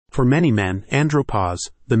For many men, andropause,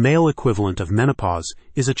 the male equivalent of menopause,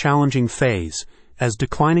 is a challenging phase, as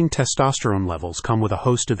declining testosterone levels come with a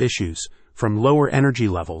host of issues, from lower energy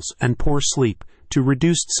levels and poor sleep to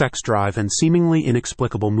reduced sex drive and seemingly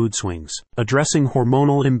inexplicable mood swings. Addressing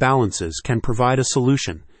hormonal imbalances can provide a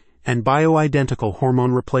solution, and bioidentical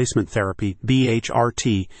hormone replacement therapy,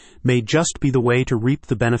 BHRT, may just be the way to reap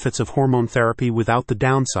the benefits of hormone therapy without the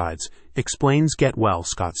downsides, explains Get Well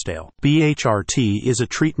Scottsdale. BHRT is a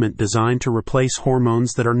treatment designed to replace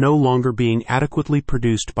hormones that are no longer being adequately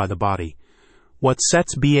produced by the body. What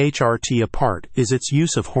sets BHRT apart is its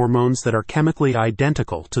use of hormones that are chemically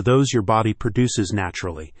identical to those your body produces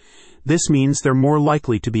naturally. This means they're more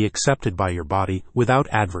likely to be accepted by your body without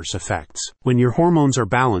adverse effects. When your hormones are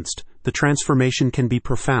balanced, the transformation can be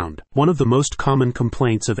profound. One of the most common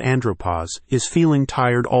complaints of andropause is feeling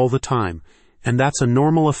tired all the time, and that's a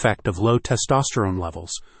normal effect of low testosterone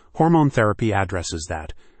levels. Hormone therapy addresses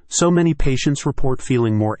that. So many patients report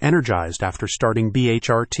feeling more energized after starting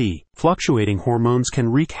BHRT. Fluctuating hormones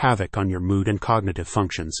can wreak havoc on your mood and cognitive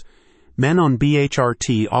functions. Men on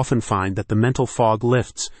BHRT often find that the mental fog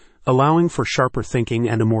lifts, allowing for sharper thinking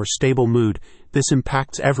and a more stable mood. This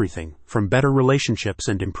impacts everything, from better relationships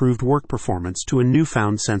and improved work performance to a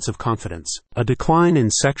newfound sense of confidence. A decline in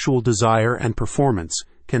sexual desire and performance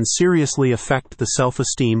can seriously affect the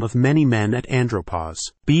self-esteem of many men at andropause.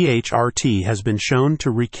 BHRT has been shown to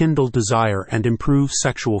rekindle desire and improve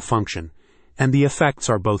sexual function, and the effects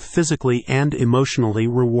are both physically and emotionally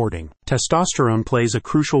rewarding. Testosterone plays a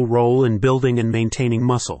crucial role in building and maintaining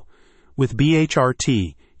muscle. With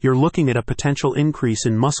BHRT, you're looking at a potential increase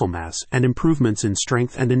in muscle mass and improvements in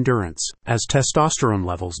strength and endurance. As testosterone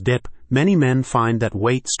levels dip, many men find that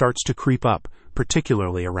weight starts to creep up,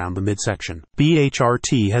 particularly around the midsection.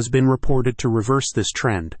 BHRT has been reported to reverse this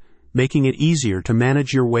trend, making it easier to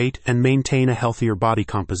manage your weight and maintain a healthier body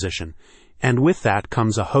composition. And with that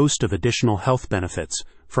comes a host of additional health benefits,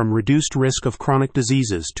 from reduced risk of chronic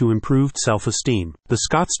diseases to improved self-esteem. The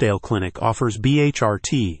Scottsdale Clinic offers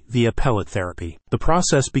BHRT via pellet therapy. The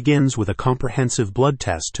process begins with a comprehensive blood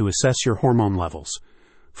test to assess your hormone levels.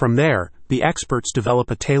 From there, the experts develop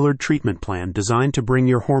a tailored treatment plan designed to bring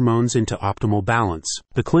your hormones into optimal balance.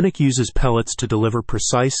 The clinic uses pellets to deliver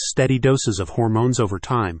precise, steady doses of hormones over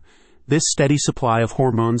time. This steady supply of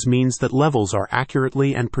hormones means that levels are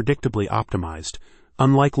accurately and predictably optimized,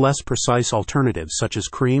 unlike less precise alternatives such as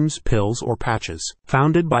creams, pills, or patches.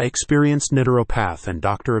 Founded by experienced naturopath and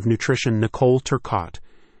doctor of nutrition Nicole Turcotte,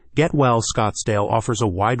 Get Well Scottsdale offers a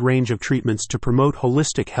wide range of treatments to promote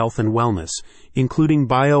holistic health and wellness, including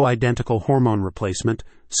bioidentical hormone replacement,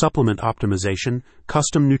 supplement optimization,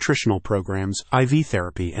 custom nutritional programs, IV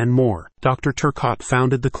therapy, and more. Dr. Turcotte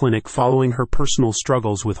founded the clinic following her personal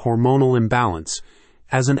struggles with hormonal imbalance.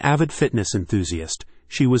 As an avid fitness enthusiast,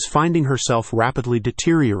 she was finding herself rapidly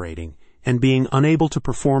deteriorating and being unable to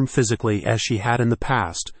perform physically as she had in the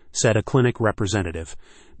past, said a clinic representative.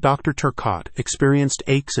 Dr. Turcotte experienced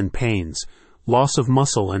aches and pains, loss of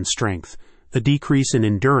muscle and strength, a decrease in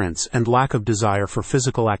endurance, and lack of desire for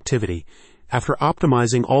physical activity. After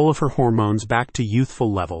optimizing all of her hormones back to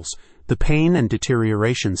youthful levels, the pain and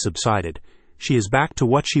deterioration subsided. She is back to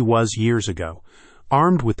what she was years ago.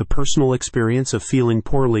 Armed with the personal experience of feeling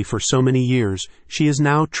poorly for so many years, she is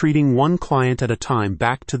now treating one client at a time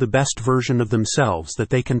back to the best version of themselves that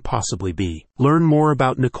they can possibly be. Learn more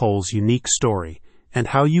about Nicole's unique story and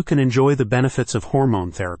how you can enjoy the benefits of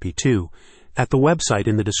hormone therapy too, at the website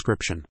in the description.